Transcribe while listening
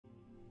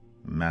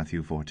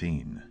Matthew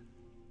 14.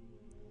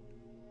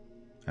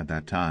 At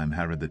that time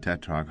Herod the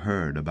Tetrarch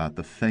heard about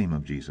the fame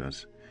of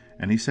Jesus,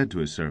 and he said to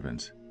his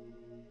servants,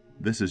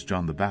 "This is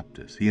John the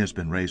Baptist. He has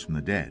been raised from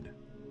the dead.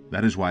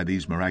 That is why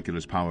these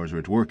miraculous powers are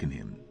at work in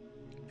him."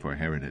 For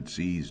Herod had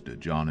seized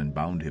John and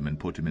bound him and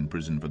put him in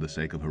prison for the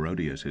sake of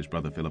Herodias, his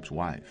brother Philip's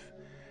wife,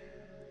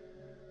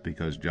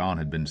 because John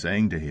had been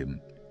saying to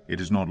him, "It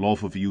is not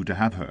lawful for you to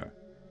have her."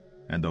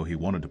 And though he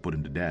wanted to put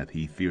him to death,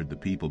 he feared the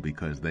people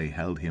because they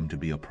held him to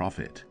be a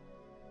prophet.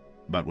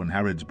 But when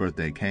Herod's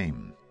birthday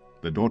came,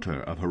 the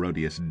daughter of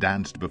Herodias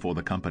danced before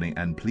the company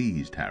and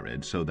pleased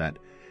Herod, so that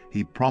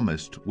he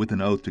promised with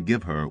an oath to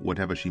give her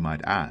whatever she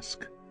might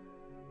ask.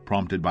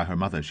 Prompted by her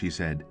mother, she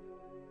said,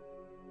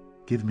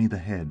 "Give me the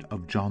head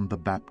of John the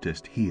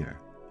Baptist here,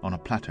 on a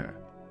platter."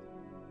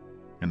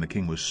 And the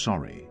king was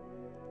sorry,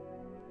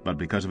 but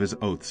because of his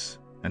oaths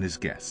and his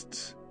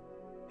guests,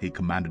 he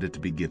commanded it to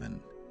be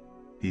given.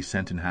 He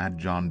sent and had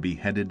John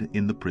beheaded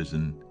in the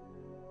prison,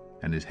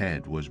 and his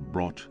head was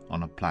brought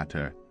on a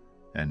platter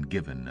and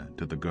given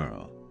to the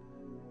girl.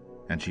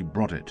 And she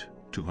brought it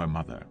to her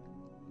mother.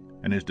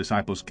 And his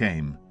disciples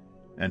came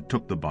and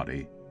took the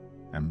body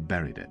and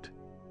buried it.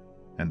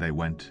 And they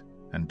went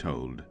and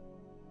told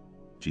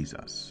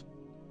Jesus.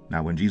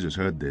 Now when Jesus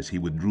heard this, he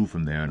withdrew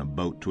from there in a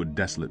boat to a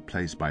desolate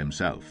place by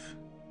himself.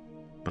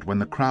 But when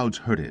the crowds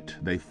heard it,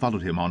 they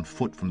followed him on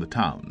foot from the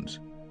towns.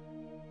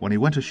 When he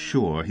went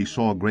ashore, he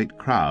saw a great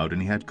crowd, and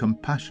he had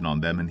compassion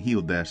on them and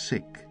healed their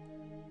sick.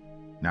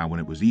 Now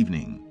when it was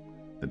evening,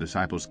 the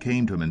disciples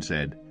came to him and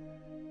said,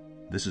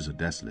 "This is a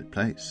desolate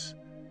place,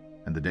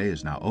 and the day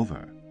is now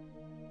over.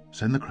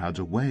 Send the crowds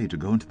away to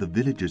go into the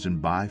villages and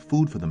buy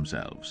food for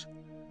themselves."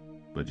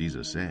 But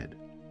Jesus said,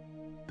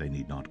 "They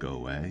need not go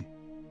away.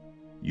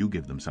 You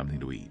give them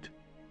something to eat."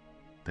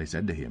 They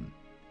said to him,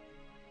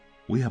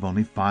 "We have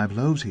only 5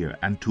 loaves here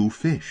and 2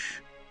 fish."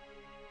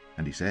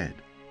 And he said,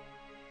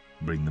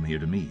 "Bring them here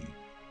to me."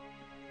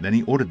 Then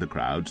he ordered the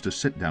crowds to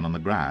sit down on the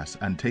grass,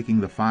 and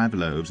taking the 5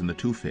 loaves and the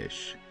 2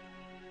 fish,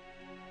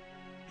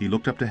 he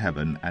looked up to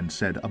heaven and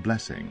said a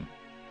blessing.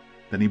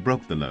 Then he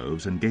broke the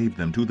loaves and gave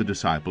them to the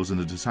disciples, and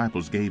the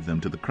disciples gave them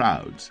to the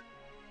crowds.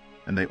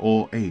 And they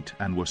all ate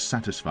and were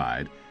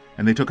satisfied,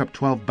 and they took up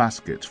 12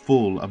 baskets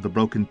full of the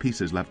broken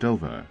pieces left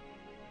over.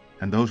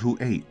 And those who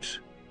ate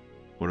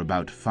were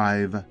about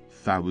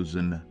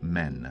 5,000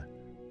 men,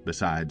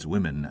 besides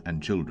women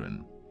and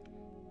children.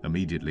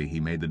 Immediately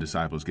he made the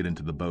disciples get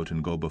into the boat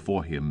and go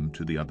before him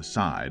to the other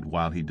side,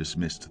 while he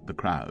dismissed the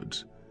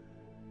crowds.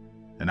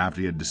 And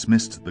after he had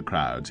dismissed the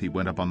crowds, he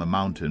went up on the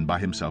mountain by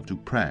himself to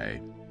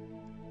pray.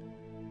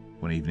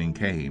 When evening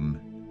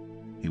came,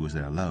 he was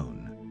there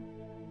alone.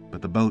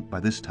 But the boat by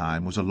this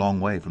time was a long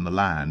way from the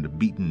land,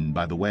 beaten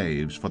by the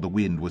waves, for the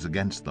wind was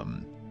against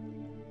them.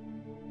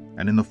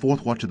 And in the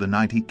 4th watch of the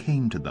night he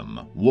came to them,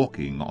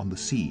 walking on the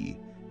sea.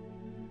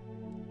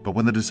 But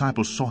when the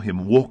disciples saw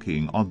him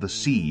walking on the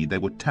sea, they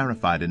were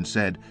terrified and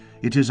said,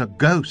 "It is a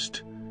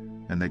ghost!"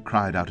 And they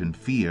cried out in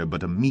fear.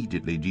 But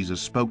immediately Jesus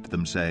spoke to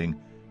them, saying,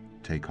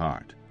 "Take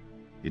heart,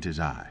 it is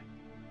I.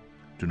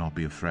 Do not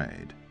be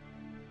afraid."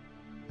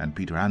 And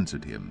Peter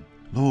answered him,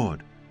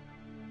 "Lord,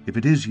 if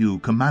it is you,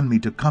 command me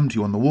to come to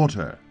you on the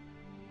water."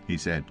 He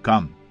said,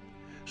 "Come."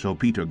 So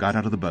Peter got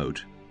out of the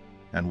boat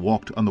and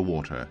walked on the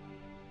water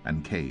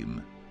and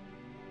came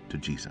to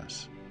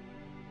Jesus.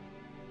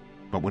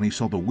 But when he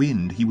saw the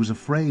wind, he was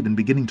afraid, and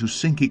beginning to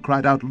sink, he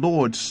cried out,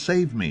 "Lord,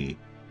 save me!"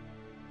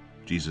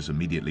 Jesus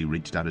immediately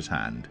reached out his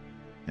hand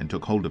and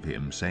took hold of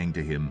him, saying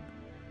to him,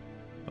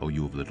 "O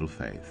you of little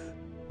faith,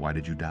 why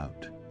did you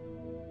doubt?"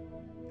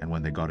 And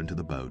when they got into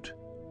the boat,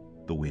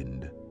 the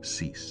wind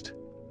ceased.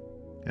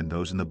 And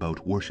those in the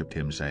boat worshipped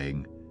him,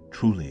 saying,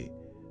 "Truly,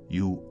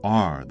 you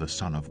are the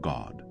Son of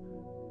God."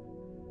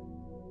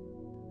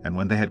 And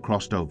when they had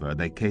crossed over,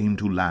 they came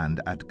to land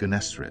at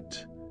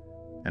Gennesaret.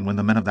 And when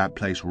the men of that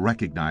place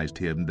recognized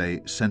him,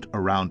 they sent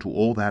around to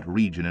all that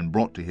region and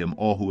brought to him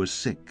all who were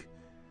sick,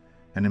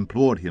 and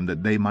implored him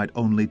that they might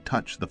only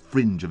touch the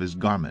fringe of his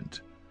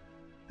garment.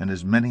 And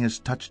as many as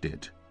touched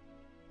it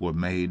were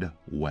made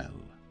well.